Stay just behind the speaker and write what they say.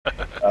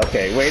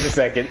Okay, wait a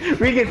second.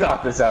 We can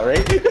talk this out, right?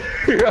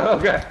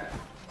 Okay.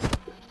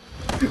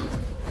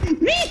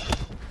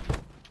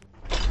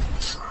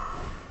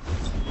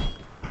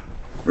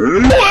 Oh,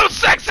 that was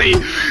sexy!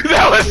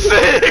 That was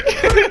sick!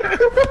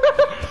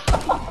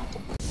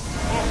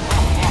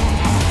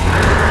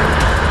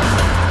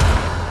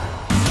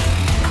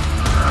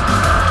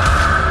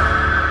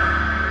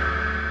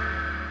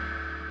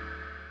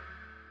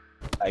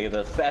 I have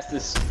the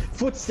fastest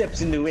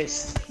footsteps in the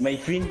West, my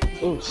friend.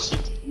 Oh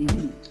shit.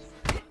 You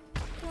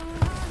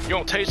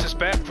gonna taste this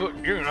back foot?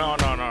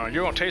 No.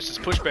 You're gonna taste this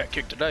pushback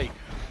kick today.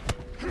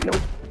 Nope.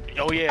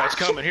 Oh yeah, it's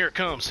coming. Here it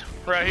comes.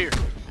 Right here.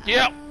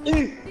 Yep.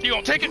 You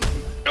gonna take it?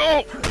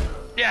 Oh!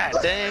 Yeah,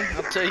 dang.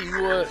 I'll tell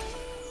you what.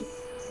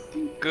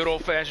 Good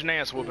old-fashioned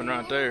ass whooping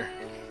right there.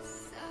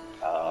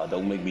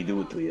 Don't make me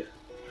do it to you.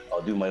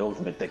 I'll do my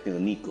ultimate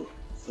technical.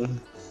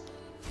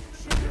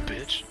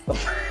 Bitch.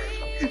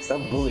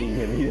 Stop bullying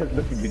him. He has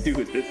nothing to do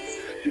with this.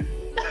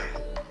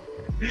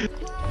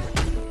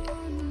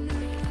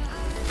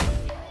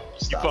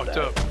 You fucked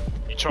up.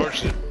 You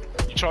charged it.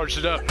 You charged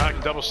it up. Now I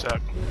can double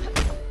stack.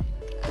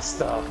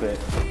 Stop it.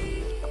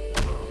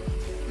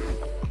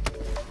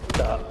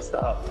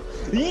 Stop.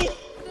 You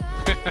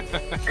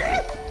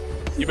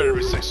better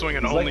be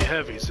swinging only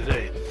heavies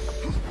today.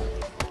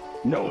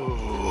 No.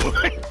 Ooh.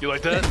 You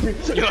like that?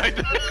 You like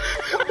that?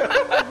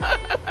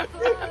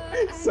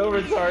 So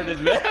retarded,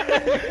 man.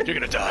 You're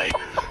gonna die.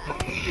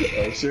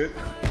 Oh shit.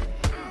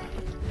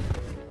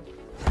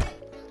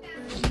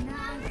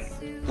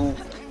 Ooh.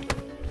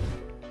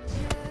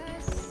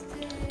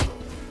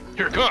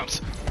 Here it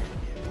comes.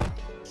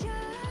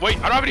 Wait,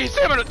 I don't have any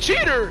stamina.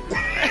 Cheater!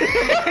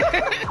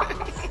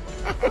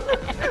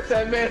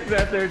 That man's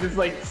out there just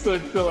like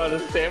stood still on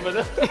his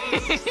stamina.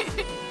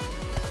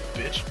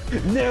 Bitch.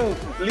 No,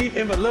 leave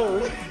him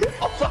alone.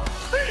 Oh, fuck.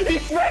 He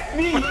smacked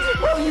me!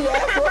 Oh, you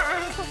asshole!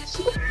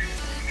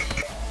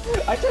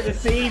 I tried to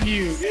save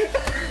you!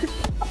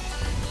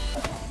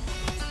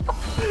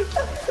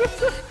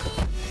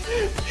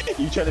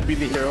 You try to be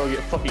the hero and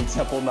get fucking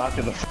temple knocked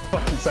in the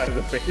fucking side of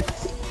the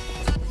face.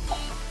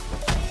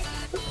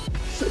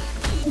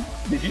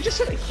 Did you just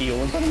try to heal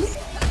in front of me?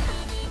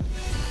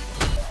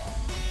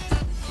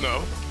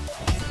 No.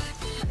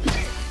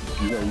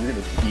 You know, you're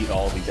gonna beat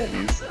all these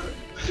enemies.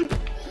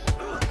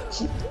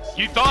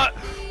 You thought?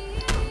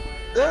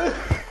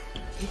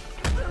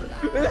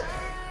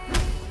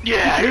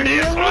 Yeah, here it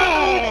is!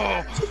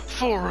 Oh!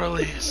 Full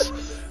release.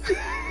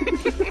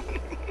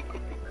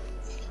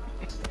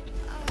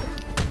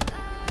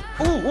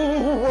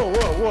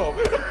 Whoa.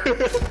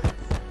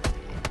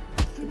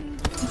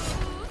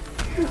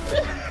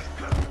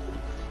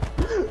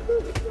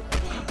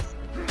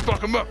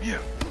 Fuck him up, yeah.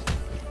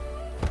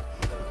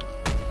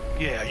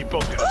 Yeah, you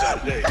both gonna die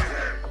today.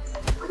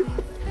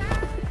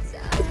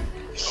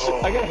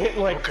 Oh, I got hit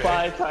like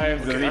 5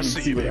 times and I didn't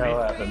see see what the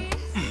hell baby. happened.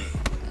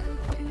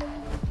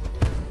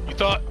 You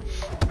thought?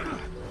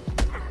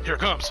 Here it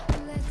comes.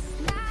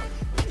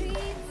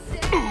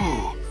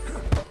 Ooh.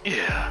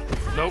 Yeah.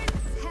 Nope.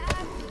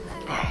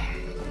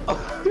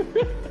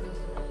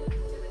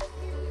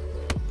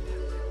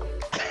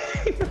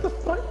 What the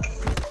fuck?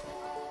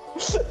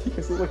 You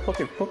guys look like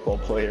fucking football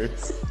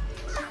players.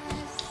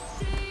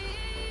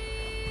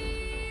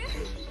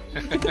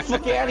 Get the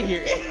fuck out of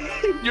here!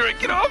 You're like,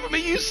 get off of me,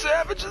 you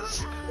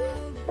savages!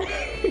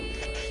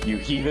 You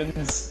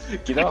heathens!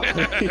 Get off of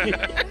me!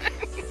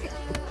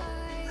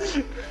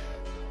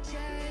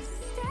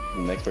 The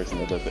next person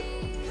that does it.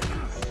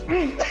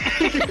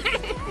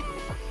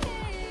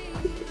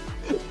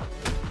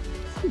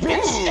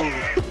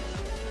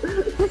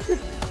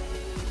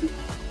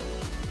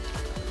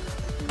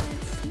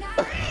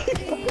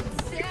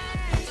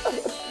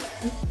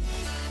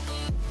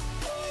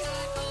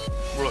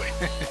 Roy.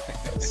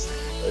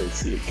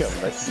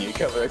 I see you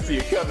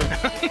coming.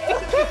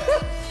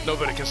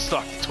 Nobody can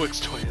stop the Twix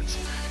twins.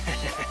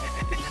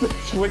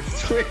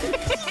 Twix twins!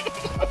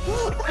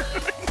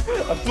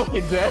 I'm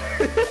fucking dead.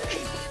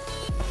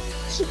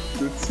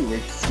 The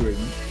Twix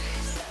twins.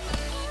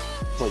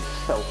 It's like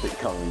felt it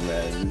coming,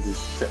 man. You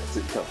just felt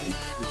it coming.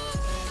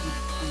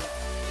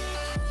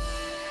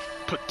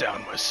 Put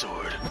down my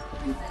sword.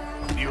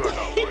 You are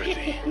not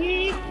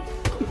worthy.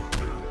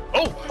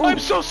 Oh! I'm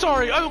so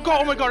sorry! Oh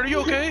my god, are you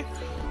okay?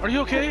 Are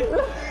you okay?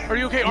 Are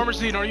you okay? Armor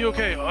Zine, are you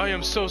okay? I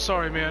am so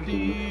sorry, man.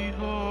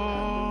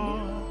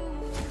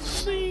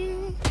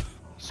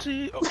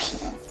 See? Oh,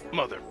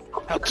 mother.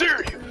 How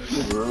dare you!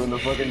 Ruin the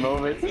fucking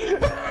moment.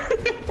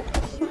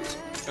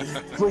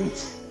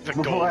 Wait, The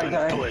before I golden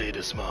die, blade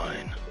is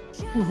mine.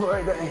 before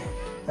I die,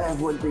 I have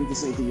one thing to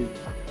say to you.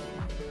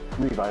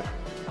 Revive.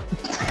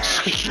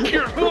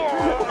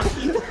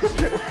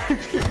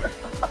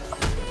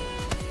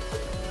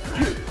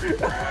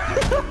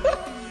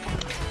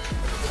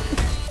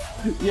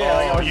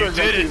 Yeah, oh, you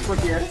did it!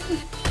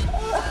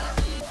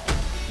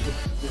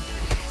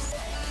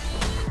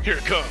 Here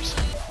it comes.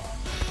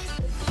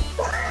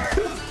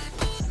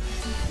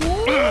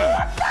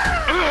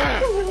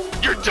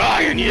 You're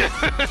dying yet!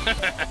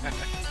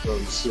 Oh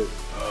shit.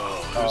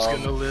 Oh, who's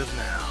gonna live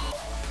now?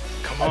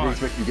 Come Come I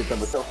didn't on. expect you to get them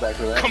myself back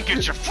for that. Come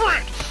get your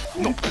friend!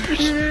 No, bitch!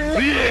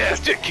 Yeah,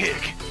 stick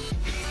kick!